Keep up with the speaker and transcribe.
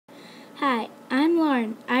Hi, I'm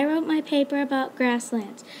Lauren. I wrote my paper about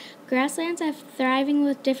grasslands. Grasslands are thriving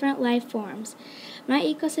with different life forms. My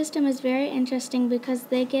ecosystem is very interesting because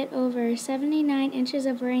they get over 79 inches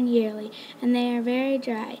of rain yearly and they are very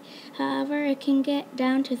dry. However, it can get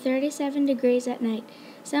down to 37 degrees at night.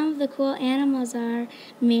 Some of the cool animals are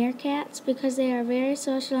meerkats because they are very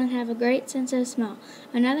social and have a great sense of smell.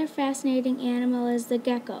 Another fascinating animal is the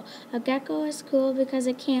gecko. A gecko is cool because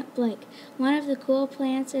it can't blink. One of the cool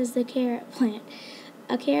plants is the carrot plant.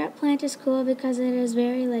 A carrot plant is cool because it is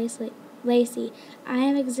very lacy. I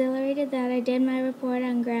am exhilarated that I did my report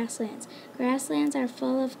on grasslands. Grasslands are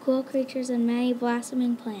full of cool creatures and many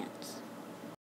blossoming plants.